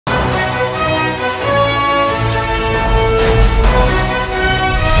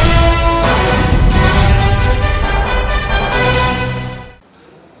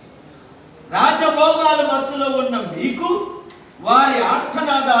వారి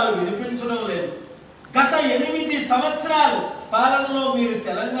ఆర్తనాదాలు వినిపించడం లేదు. గత 8 సంవత్సరాలు పాలనలో మీరు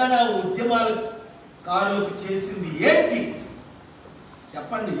తెలంగాణ ఉద్యమకారులకు చేసింది ఏంటి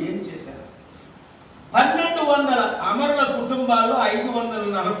చెప్పండి? ఏం చేశారు? 1200 అమరుల కుటుంబాల్లో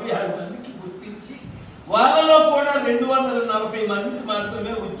 546 మందికి గుర్తించి వాళ్ళలో కూడా 240 మందికి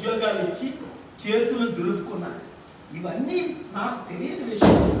మాత్రమే ఉద్యోగాలు ఇచ్చి చేతులు దులుపుకున్నారు. ఇవన్నీ నాకు తెలియని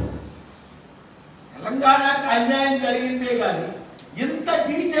విషయం. తెలంగాణకు అన్యాయం జరిగిందే కానీ ఇంత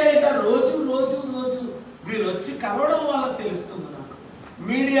డీటెయిల్గా రోజు రోజు రోజు వీరు వచ్చి కలవడం వల్ల తెలుస్తుంది నాకు.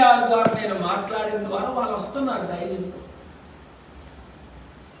 మీడియా ద్వారా నేను మాట్లాడిన ద్వారా వాళ్ళు వస్తున్నారు ధైర్యంతో.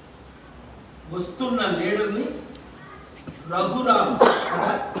 వస్తున్న లీడర్ని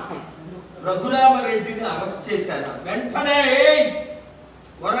రఘురామరెడ్డిని అరెస్ట్ చేశారు. వెంటనే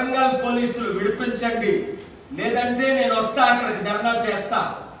వరంగల్ పోలీసులు విడిపించండి, లేదంటే నేను వస్తా, అక్కడికి ధర్నా చేస్తా.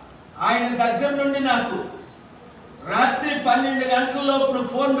 ఆయన దగ్గర నుండి నాకు రాత్రి 12 గంటలలోపు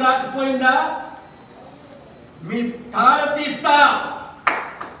ఫోన్ రాకపోయిందా? మీ తాళ తీస్తా.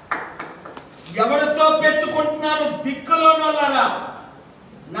 ఎవరితో పెట్టుకుంటున్నారు? దిక్కులోనోళ్ళరా,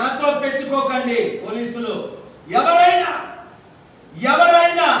 నాతో పెట్టుకోకండి పోలీసులు. ఎవరైనా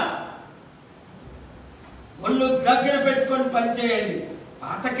ఒళ్ళు దగ్గర పెట్టుకొని పనిచేయండి.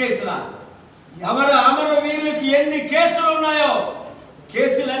 పాత కేసులా? ఎవరు అమరవీరులకి ఎన్ని కేసులు ఉన్నాయో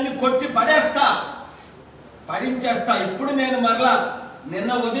కేసులన్నీ కొట్టి పడించేస్తా. ఇప్పుడు నేను మరలా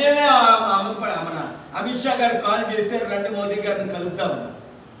నిన్న ఉదయమే మన అమిత్ షా గారు కాల్ చేశారు, రండి మోదీ గారిని కలుద్దాం.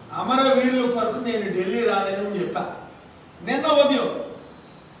 అమరవీరుల కొరకు నేను ఢిల్లీ రాలేనని చెప్పా నిన్న ఉదయం.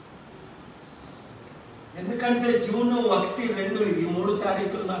 ఎందుకంటే జూన్ 1, 2 ఈ 3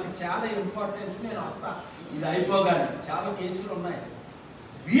 తారీఖులు నాకు చాలా ఇంపార్టెంట్. నేను వస్తా, ఇది అయిపోగానే. చాలా కేసులు ఉన్నాయి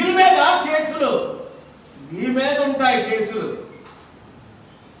వీరి మీద. కేసులు మీ మీద ఉంటాయి. కేసులు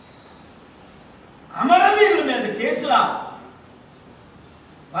అమరవీరుల మీద కేసులా?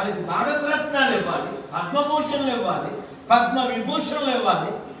 వాళ్ళకి భారతరత్నాలు ఇవ్వాలి, పద్మభూషణలు ఇవ్వాలి, పద్మ విభూషణలు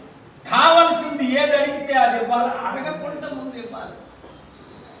ఇవ్వాలి. కావలసింది ఏది అడిగితే అది ఇవ్వాలి, అడగకుండా ముందు ఇవ్వాలి.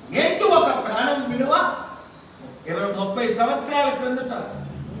 ఏంటి ఒక ప్రాణం విలువ? 20-30 సంవత్సరాల క్రిందట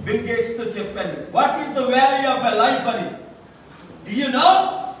బిల్ గేట్స్ తో చెప్పాను, what is the value of a life అని. Do you know?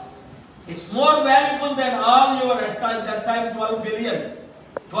 It's more valuable than all your at time 12 billion,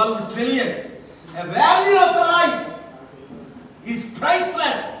 12 trillion. A value of a life is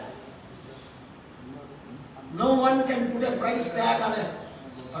priceless. No one can put a price tag on a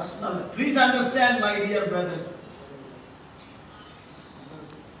personal. Please understand, my dear brothers.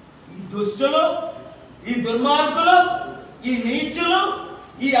 ఈ దుష్టులు, ఈ దుర్మార్గులు, ఈ నీచులు,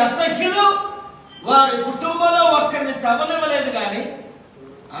 ఈ అసహ్యులు వారి కుటుంబంలో ఒక్కరిని చవనివ్వలేదు కానీ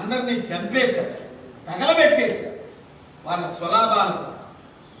అందరినీ చంపేశారు, తగలబెట్టేశారు వాళ్ళ స్వలాభాలకు.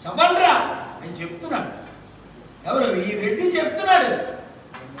 చవండ్రా అని చెప్తున్నాడు. ఎవరు? ఈ రెడ్డి చెప్తున్నాడు.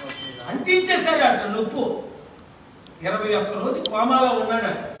 అంటించేశాడట నొప్పు. 21 రోజు కోమాలో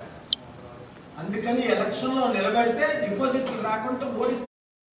ఉన్నాడట. అందుకని ఎలక్షన్లో నిలబడితే డిపాజిట్లు రాకుండా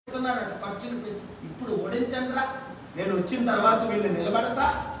ఓడిస్తున్నారట ఖర్చులు పెట్టి. ఇప్పుడు ఓడించండిరా, నేను వచ్చిన తర్వాత వీళ్ళు నిలబడతా,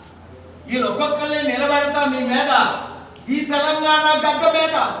 వీళ్ళు ఒక్కొక్కరిని నిలబడతా మీ మీద, ఈ తెలంగాణ గడ్డ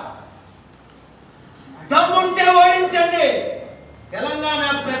మీద. దమ్ముంటే ఓడించండి తెలంగాణ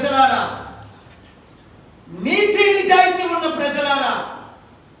ప్రజలారా, నీతి నిజాయితీ ఉన్న ప్రజలారా.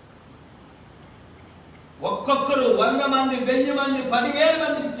 ఒక్కొక్కరు 100 మంది, 1000 మంది, 10,000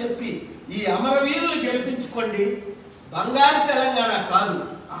 మందికి చెప్పి ఈ అమరవీరులు గెలిపించుకోండి. బంగారు తెలంగాణ కాదు,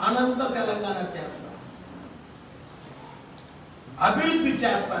 ఆనంద తెలంగాణ చేస్తా, అభివృద్ధి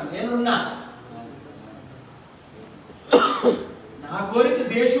చేస్తాను. నేనున్నా. నా కోరిక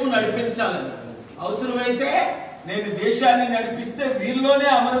దేశం నడిపించాలని. అవసరమైతే నేను దేశాన్ని నడిపిస్తే వీరిలోనే,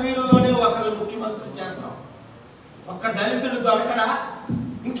 అమరవీరులోనే ఒకళ్ళు ముఖ్యమంత్రి చేద్దాం. ఒక్క దళితుడు దొరకడా?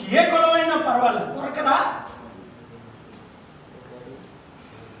 ఇంకే కులమైనా పర్వాలేదు, దొరకదా?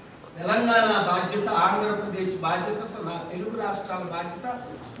 తెలంగాణ బాధ్యత, ఆంధ్రప్రదేశ్ బాధ్యత, నా తెలుగు రాష్ట్రాల బాధ్యత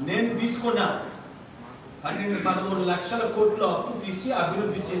నేను తీసుకున్నా. 12-13 లక్షల కోట్లు అప్పు తీసి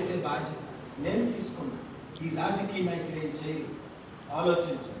అభివృద్ధి చేసే బాధ్యత నేను తీసుకున్నా. ఈ రాజకీయ నాయకులు ఏం చేయరు,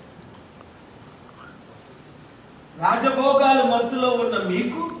 ఆలోచించండి. రాజభోగాలు మత్తులో ఉన్న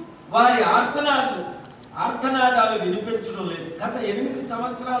మీకు వారి ఆర్తనాదాలు వినిపించడం లేదు. గత 8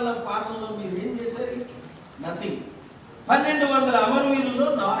 సంవత్సరాల పాలనలో మీరు ఏం చేశారు? నథింగ్. 1200 అమరవీరుల్లో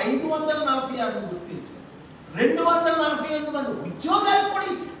 546 గుర్తించారు. 248 మంది ఉద్యోగాలు కూడా.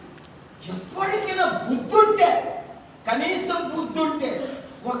 ఎవరికైనా బుద్ధి ఉంటే, కనీసం బుద్ధి ఉంటే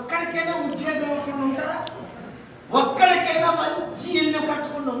ఒక్కడికైనా ఉద్యోగం ఇవ్వకుండా ఉంటారా? ఒక్కడికైనా మంచి ఇల్లు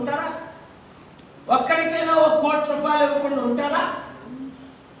కట్టకుండా ఉంటారా? ఒక్కడికైనా 1 కోటి రూపాయలు ఇవ్వకుండా ఉంటారా?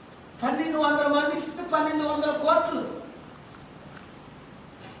 1200 మందికి ఇస్తే 1200 కోట్లు.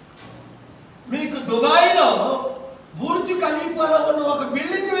 దుబాయ్లో బుర్జ్ ఖలీఫాలో ఉన్న ఒక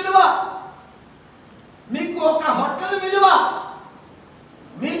బిల్డింగ్ విలువ, మీకు ఒక హోటల్ విలువ,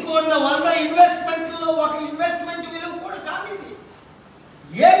 మీకు ఉన్న 100 ఇన్వెస్ట్మెంట్లో ఒక ఇన్వెస్ట్మెంట్ విలువ కూడా కాదు ఇది.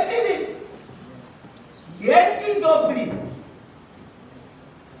 ఏంటిది? ఏంటి దోపిడీ?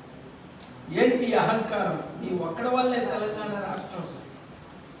 ఏంటి అహంకారం? నీ ఒక్కడి వల్లే తెలంగాణ రాష్ట్రం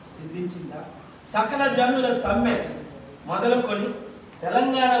సిద్ధించిందా? సకల జనుల సమ్మె మొదలుకొని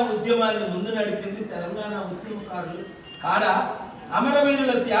తెలంగాణ ఉద్యమాన్ని ముందు నడిపింది తెలంగాణ ఉద్యమకారులు కాదా?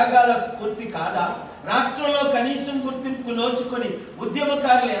 అమరవీరుల త్యాగాల స్ఫూర్తి కాదా? రాష్ట్రంలో కనీసం గుర్తింపు నోచుకొని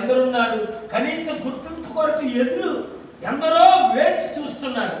ఉద్యమకారులు ఎందరున్నారు? కనీసం గుర్తింపు కొరకు ఎదురు ఎందరో వేచి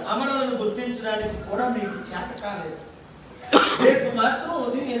చూస్తున్నారు. అమరులను గుర్తించడానికి కూడా మీకు చేత కాలేదు. రేపు మాత్రం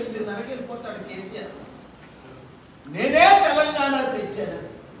ఉదయం 8:30కి వెళ్ళిపోతాడు కేసీఆర్. నేనే తెలంగాణ తెచ్చాను.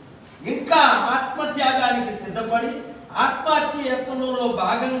 ఇంకా ఆత్మత్యాగానికి సిద్ధపడి ఆత్మహత్య యత్నంలో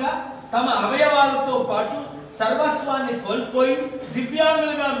భాగంగా తమ అవయవాలతో పాటు సర్వస్వాన్ని కోల్పోయి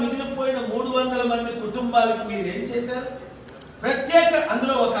దివ్యాంగులుగా మిగిలిపోయిన 300 మంది కుటుంబాలకు మీరేం చేశారు?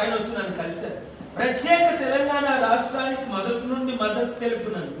 అందులో ఒక ఆయన వచ్చి నన్ను కలిశారు. ప్రత్యేక తెలంగాణ రాష్ట్రానికి మొదటి నుండి మద్దతు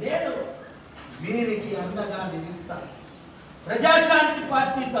తెలుపునని నేను వీరికి అండగా నిలుస్తాను. ప్రజాశాంతి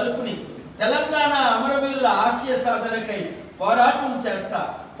పార్టీ తరపుని తెలంగాణ అమరవీరుల ఆశయ సాధనకై పోరాటం చేస్తా.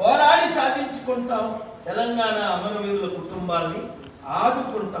 పోరాడి సాధించుకుంటాం. తెలంగాణ అమరవీరుల కుటుంబాన్ని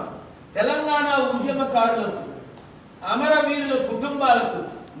ఆదుకుంటాం. తెలంగాణ ఉద్యమకారులకు, అమరవీరుల కుటుంబాలకు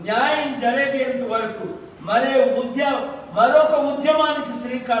న్యాయం జరిగేంత వరకు మరొక ఉద్యమానికి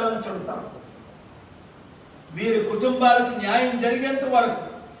శ్రీకారం చుడతాం. వీరి కుటుంబాలకు న్యాయం జరిగేంత వరకు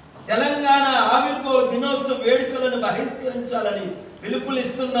తెలంగాణ ఆవిర్భావ దినోత్సవ వేడుకలను బహిష్కరించాలని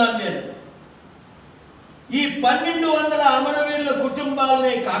పిలుపునిస్తున్నాను నేను. ఈ 1200 అమరవీరుల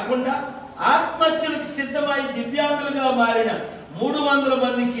కుటుంబాలనే కాకుండా ఆత్మహత్యలకు సిద్ధమై దివ్యాంగులుగా మారిన 300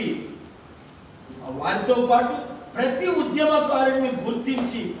 మందికి, వారితో పాటు ప్రతి ఉద్యమకారుడిని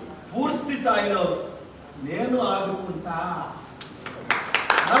గుర్తించి పూర్తి స్థాయిలో నేను ఆదుకుంటా.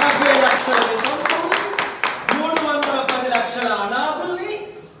 40 లక్షల వితంతువులు, 310 లక్షల అనాథుల్ని,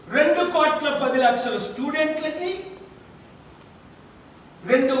 2,10 లక్షల స్టూడెంట్లకి,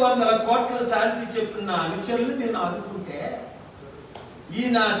 200 కోట్ల శాంతి చెప్పిన అనుచరులు నేను ఆదుకుంటే ఈ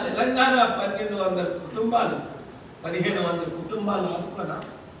నా తెలంగాణ 1200 కుటుంబాలు, 1500 కుటుంబాలు ఆదుకోనా?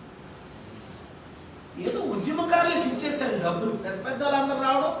 ఏదో ఉద్యమకారులకు ఇచ్చేసాను డబ్బులు. పెద్ద పెద్ద వాళ్ళందరూ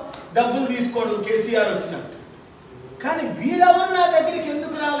రావడం, డబ్బులు తీసుకోవడం, కేసీఆర్ వచ్చినట్టు. కానీ వీరెవరు నా దగ్గరికి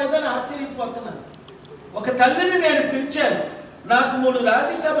ఎందుకు రాలేదని ఆశ్చర్యపోతున్నాను. ఒక తల్లిని నేను పిలిచాను. నాకు 3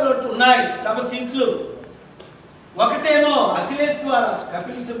 రాజ్యసభలు ఉన్నాయి, సభ సీట్లు. ఒకటేమో అఖిలేష్ ద్వారా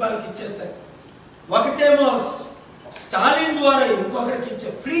కపిల్ సిబ్బాల్కి ఇచ్చేస్తాయి, ఒకటేమో స్టాలిన్ ద్వారా ఇంకొకరికి ఇచ్చే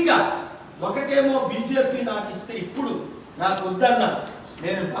ఫ్రీగా, ఒకటేమో బీజేపీ నాకు ఇస్తే ఇప్పుడు నాకు వద్దన్నా.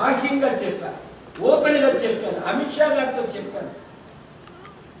 నేను బాహ్యంగా చెప్పాను, ఓపెన్గా చెప్పాను, అమిత్ షా గారితో చెప్పాను.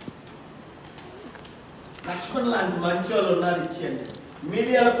 లక్ష్మణ్ లాంటి మంచి వాళ్ళు ఉన్నారు, ఇచ్చేయండి.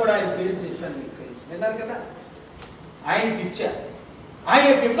 మీడియాలో కూడా ఆయన పేరు చెప్పాను, మీకు తెలుసు, విన్నారు కదా. ఆయనకి ఇచ్చారు.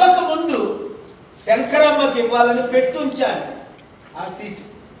 ఆయనకి ఇవ్వక ముందు శంకరమ్మకి ఇవ్వాలని పెట్టుంచాను ఆ సీటు.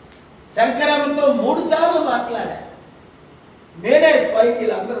 శంకరమ్మతో 3 సార్లు మాట్లాడా. నేనే స్వయం,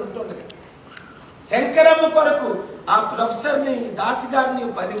 వీళ్ళందరూ ఉంటుండగా శంకరమ్మ కొరకు ఆ ప్రొఫెసర్ని, దాసి గారిని,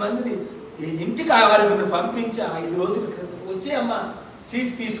 10 మందిని ఇంటికి వారికి పంపించా 5 రోజుల క్రితం. వచ్చి అమ్మ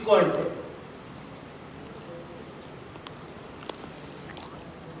సీట్ తీసుకో అంటే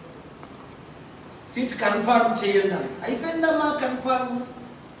సీట్ కన్ఫర్మ్ చేయండి అని. అయిపోయిందమ్మా కన్ఫర్మ్.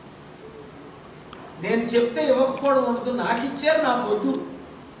 నేను చెప్తే ఇవ్వకపోవడం ఉండదు. నాకు ఇచ్చారు, నాకు వద్దు.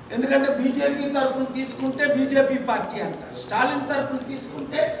 ఎందుకంటే బీజేపీ తరఫున తీసుకుంటే బీజేపీ పార్టీ అంటారు, స్టాలిన్ తరఫున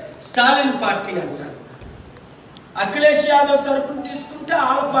తీసుకుంటే స్టాలిన్ పార్టీ అంటారు, అఖిలేష్ యాదవ్ తరఫున తీసుకుంటే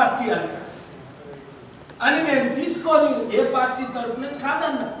ఆల్ పార్టీ అంటారు అని నేను తీసుకొని ఏ పార్టీ తరఫున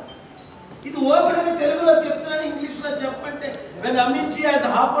కాదన్నా. ఇది ఓపెన్గా తెలుగులో చెప్తున్నాను, ఇంగ్లీష్లో చెప్పంటే when Amit ji has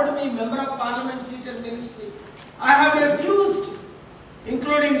offered me member of parliament seat and ministry, I have refused,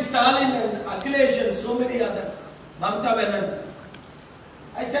 including Stalin and Akhilesh and so many others, Mamata Banerjee.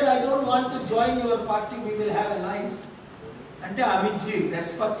 I said, I don't want to join your party, we will have alliance. Ante Amit ji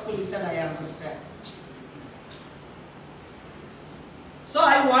respectfully said, I understand. So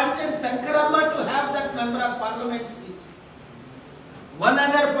I wanted Sankaramma to have that member of parliament seat. One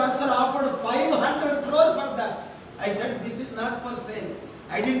other person offered 500 crore for that. I said, this is not for sale.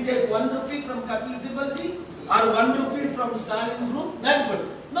 I didn't take 1 rupee from Kapil Sibal ji or 1 rupee from Stalin group, nobody.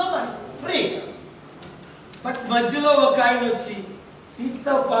 No money, free. But మధ్యలో ఒక ఆయన వచ్చి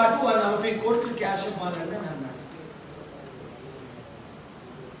సీట్తో పాటు 40 కోట్లు cash ఇవ్వాలని అన్నాడు.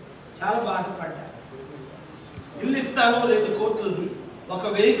 చాలా బాధపడ్డా. ఇల్లు ఇస్తాను 2 కోట్లది, ఒక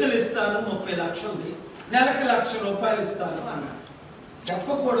వెహికల్ ఇస్తాను 30 లక్షలది, నెలకు 1,00,000 రూపాయలు ఇస్తాను అన్నాడు.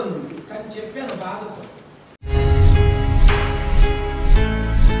 చెప్పకూడదు కానీ చెప్పాను బాధతో.